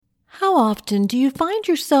How often do you find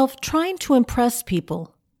yourself trying to impress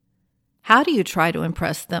people? How do you try to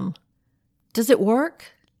impress them? Does it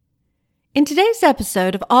work? In today's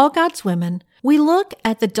episode of All God's Women, we look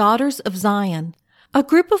at the Daughters of Zion, a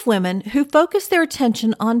group of women who focus their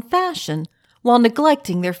attention on fashion while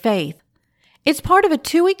neglecting their faith. It's part of a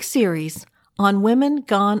 2-week series on women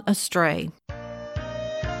gone astray.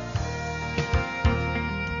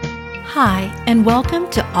 Hi, and welcome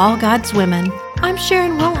to All God's Women. I'm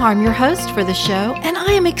Sharon Wilharm, your host for the show, and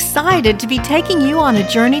I am excited to be taking you on a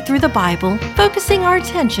journey through the Bible, focusing our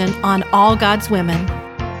attention on all God's women.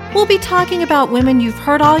 We'll be talking about women you've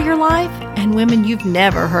heard all your life and women you've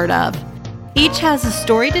never heard of. Each has a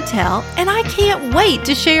story to tell, and I can't wait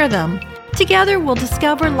to share them. Together, we'll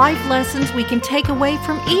discover life lessons we can take away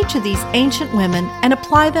from each of these ancient women and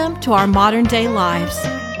apply them to our modern-day lives.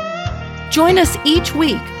 Join us each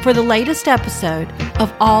week for the latest episode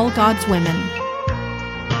of All God's Women.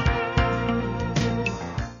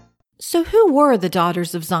 So who were the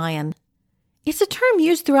Daughters of Zion? It's a term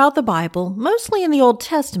used throughout the Bible, mostly in the Old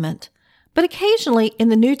Testament, but occasionally in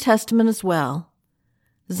the New Testament as well.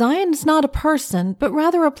 Zion is not a person, but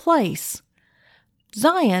rather a place.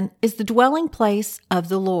 Zion is the dwelling place of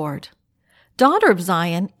the Lord. Daughter of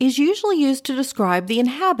Zion is usually used to describe the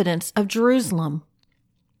inhabitants of Jerusalem.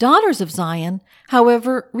 Daughters of Zion,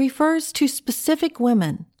 however, refers to specific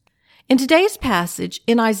women. In today's passage,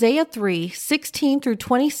 in Isaiah 3:16 through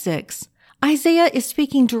 26, Isaiah is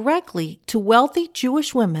speaking directly to wealthy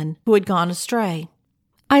Jewish women who had gone astray.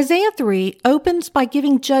 Isaiah 3 opens by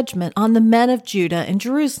giving judgment on the men of Judah and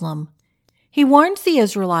Jerusalem. He warns the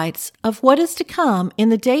Israelites of what is to come in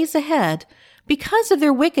the days ahead because of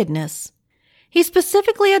their wickedness. He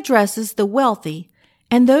specifically addresses the wealthy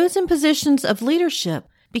and those in positions of leadership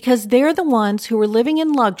because they're the ones who were living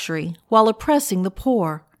in luxury while oppressing the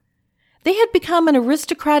poor. They had become an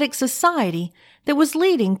aristocratic society that was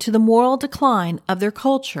leading to the moral decline of their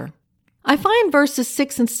culture. I find verses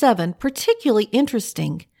 6 and 7 particularly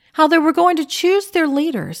interesting, how they were going to choose their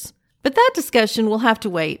leaders, but that discussion will have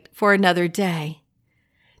to wait for another day.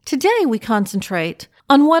 Today we concentrate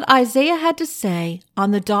on what Isaiah had to say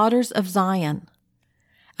on the Daughters of Zion.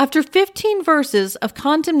 After 15 verses of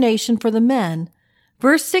condemnation for the men,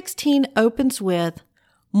 verse 16 opens with,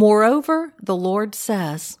 "Moreover, the Lord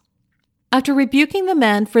says." After rebuking the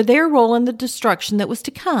men for their role in the destruction that was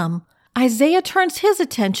to come, Isaiah turns his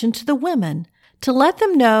attention to the women to let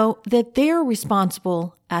them know that they're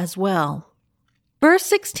responsible as well. Verse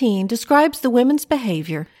 16 describes the women's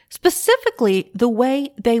behavior, specifically the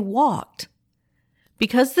way they walked.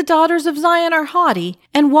 Because the daughters of Zion are haughty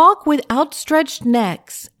and walk with outstretched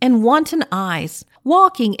necks and wanton eyes,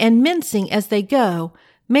 walking and mincing as they go,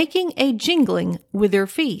 making a jingling with their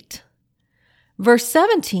feet. Verse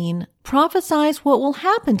 17 prophesies what will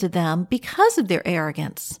happen to them because of their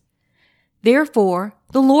arrogance. Therefore,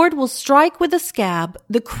 the Lord will strike with a scab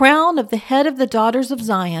the crown of the head of the daughters of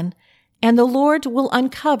Zion, and the Lord will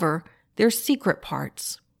uncover their secret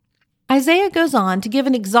parts. Isaiah goes on to give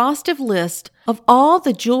an exhaustive list of all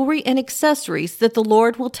the jewelry and accessories that the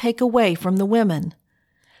Lord will take away from the women.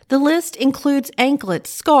 The list includes anklets,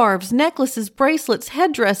 scarves, necklaces, bracelets,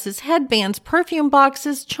 headdresses, headbands, perfume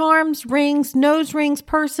boxes, charms, rings, nose rings,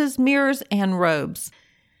 purses, mirrors, and robes.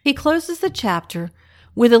 He closes the chapter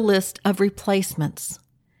with a list of replacements.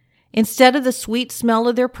 Instead of the sweet smell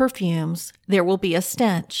of their perfumes, there will be a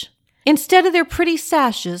stench. Instead of their pretty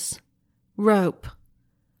sashes, rope.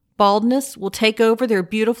 Baldness will take over their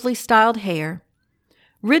beautifully styled hair.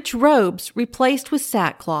 Rich robes replaced with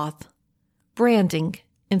sackcloth. Branding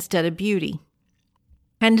instead of beauty.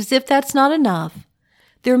 And as if that's not enough,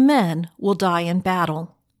 their men will die in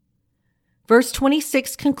battle. Verse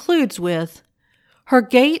 26 concludes with, "Her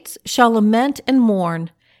gates shall lament and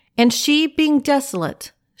mourn, and she, being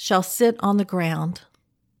desolate, shall sit on the ground."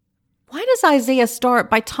 Why does Isaiah start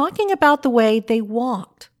by talking about the way they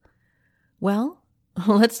walked? Well,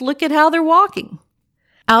 let's look at how they're walking.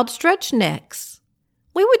 Outstretched necks.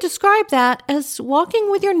 We would describe that as walking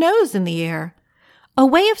with your nose in the air. A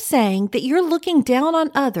way of saying that you're looking down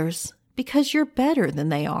on others because you're better than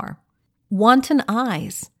they are. Wanton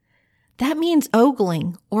eyes. That means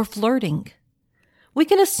ogling or flirting. We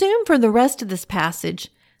can assume from the rest of this passage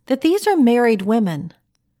that these are married women.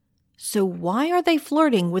 So why are they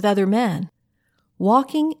flirting with other men?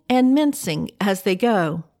 Walking and mincing as they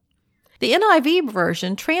go. The NIV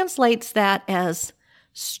version translates that as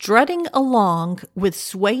strutting along with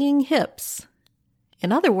swaying hips.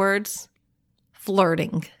 In other words,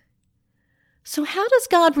 flirting. So how does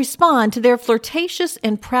God respond to their flirtatious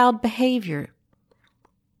and proud behavior?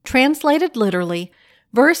 Translated literally,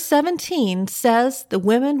 Verse 17 says the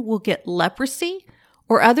women will get leprosy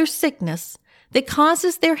or other sickness that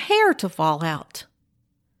causes their hair to fall out.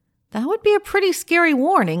 That would be a pretty scary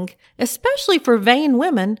warning, especially for vain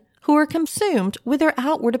women who are consumed with their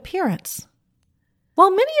outward appearance.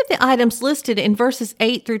 While many of the items listed in verses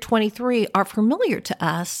 8 through 23 are familiar to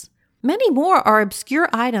us, many more are obscure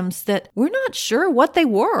items that we're not sure what they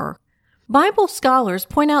were. Bible scholars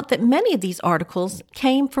point out that many of these articles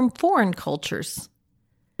came from foreign cultures.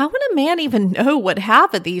 How would a man even know what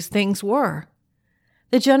half of these things were?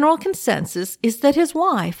 The general consensus is that his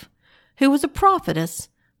wife, who was a prophetess,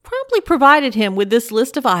 probably provided him with this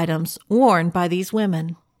list of items worn by these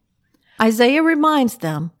women. Isaiah reminds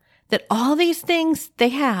them that all these things they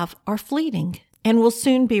have are fleeting and will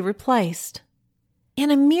soon be replaced. In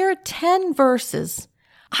a mere 10 verses,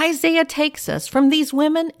 Isaiah takes us from these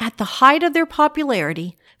women at the height of their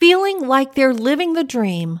popularity, feeling like they're living the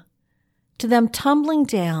dream, to them tumbling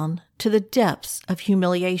down to the depths of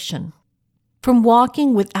humiliation. From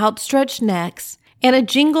walking with outstretched necks and a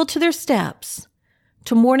jingle to their steps,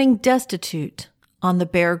 to mourning destitute on the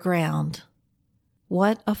bare ground.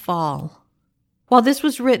 What a fall. While this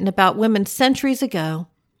was written about women centuries ago,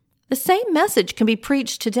 the same message can be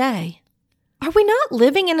preached today. Are we not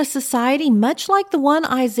living in a society much like the one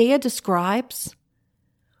Isaiah describes?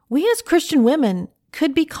 We as Christian women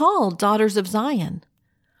could be called daughters of Zion.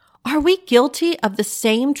 Are we guilty of the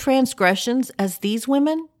same transgressions as these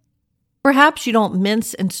women? Perhaps you don't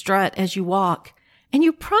mince and strut as you walk, and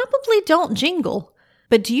you probably don't jingle,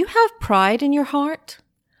 but do you have pride in your heart?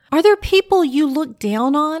 Are there people you look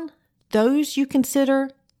down on, those you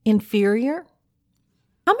consider inferior?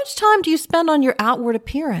 How much time do you spend on your outward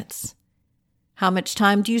appearance? How much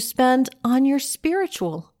time do you spend on your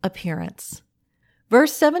spiritual appearance?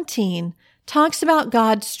 Verse 17 talks about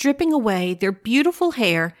God stripping away their beautiful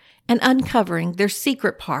hair and uncovering their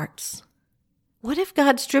secret parts. What if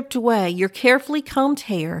God stripped away your carefully combed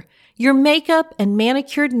hair, your makeup and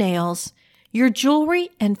manicured nails, your jewelry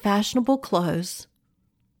and fashionable clothes?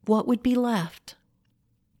 What would be left?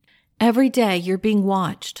 Every day you're being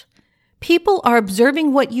watched. People are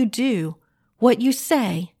observing what you do, what you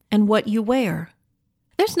say, and what you wear.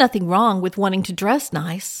 There's nothing wrong with wanting to dress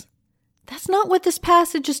nice. That's not what this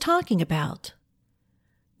passage is talking about.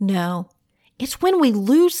 No, it's when we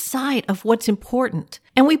lose sight of what's important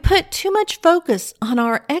and we put too much focus on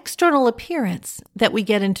our external appearance that we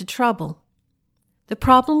get into trouble. The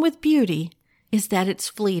problem with beauty is that it's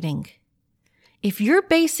fleeting. If you're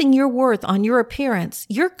basing your worth on your appearance,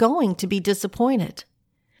 you're going to be disappointed.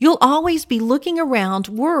 You'll always be looking around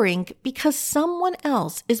worrying because someone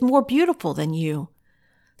else is more beautiful than you.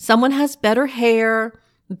 Someone has better hair,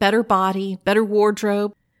 better body, better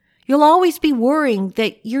wardrobe. You'll always be worrying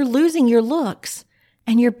that you're losing your looks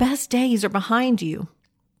and your best days are behind you.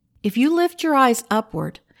 If you lift your eyes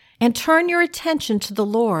upward and turn your attention to the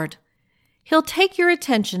Lord, He'll take your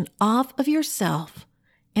attention off of yourself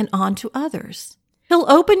and onto others. He'll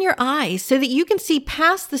open your eyes so that you can see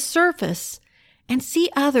past the surface and see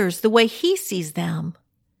others the way He sees them.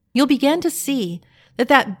 You'll begin to see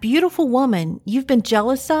that beautiful woman you've been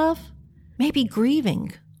jealous of may be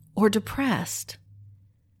grieving or depressed.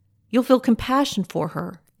 You'll feel compassion for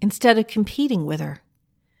her instead of competing with her.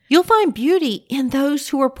 You'll find beauty in those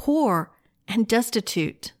who are poor and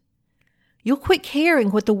destitute. You'll quit caring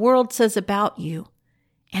what the world says about you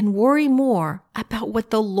and worry more about what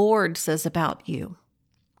the Lord says about you.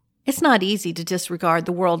 It's not easy to disregard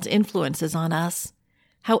the world's influences on us.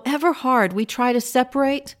 However hard we try to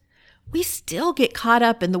separate, we still get caught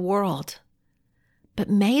up in the world. But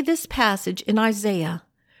may this passage in Isaiah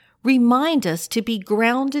remind us to be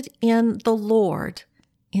grounded in the Lord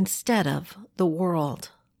instead of the world.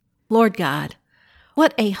 Lord God,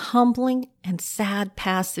 what a humbling and sad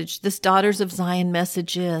passage this Daughters of Zion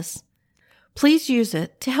message is. Please use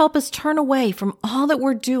it to help us turn away from all that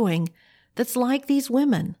we're doing that's like these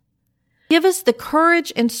women. Give us the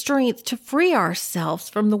courage and strength to free ourselves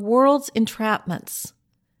from the world's entrapments.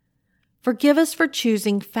 Forgive us for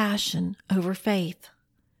choosing fashion over faith.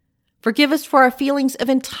 Forgive us for our feelings of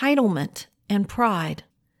entitlement and pride.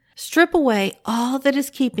 Strip away all that is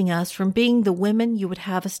keeping us from being the women you would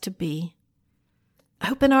have us to be.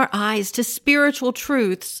 Open our eyes to spiritual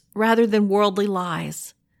truths rather than worldly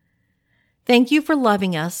lies. Thank you for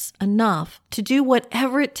loving us enough to do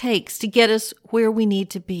whatever it takes to get us where we need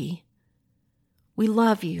to be. We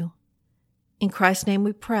love you. In Christ's name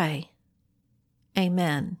we pray.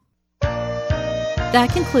 Amen.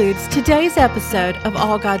 That concludes today's episode of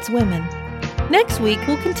All God's Women. Next week,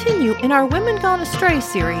 we'll continue in our Women Gone Astray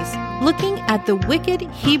series, looking at the wicked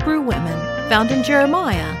Hebrew women found in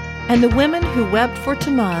Jeremiah and the women who wept for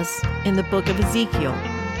Tammuz in the book of Ezekiel.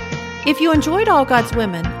 If you enjoyed All God's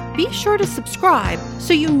Women, be sure to subscribe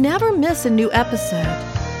so you never miss a new episode.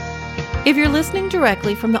 If you're listening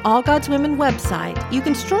directly from the All God's Women website, you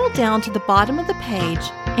can stroll down to the bottom of the page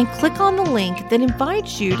and click on the link that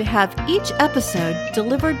invites you to have each episode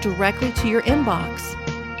delivered directly to your inbox.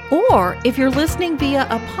 Or if you're listening via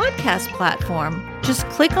a podcast platform, just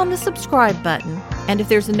click on the subscribe button, and if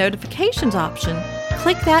there's a notifications option,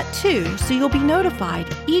 click that too so you'll be notified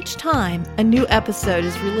each time a new episode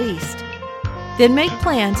is released. Then make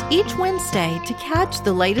plans each Wednesday to catch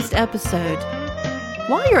the latest episode.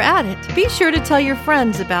 While you're at it, be sure to tell your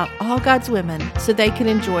friends about All God's Women so they can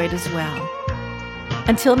enjoy it as well.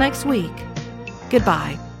 Until next week,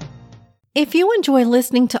 goodbye. If you enjoy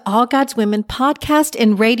listening to All God's Women podcast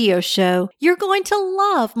and radio show, you're going to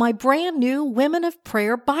love my brand new Women of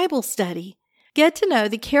Prayer Bible study. Get to know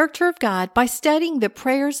the character of God by studying the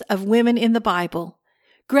prayers of women in the Bible.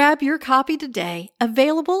 Grab your copy today,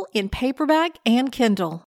 available in paperback and Kindle.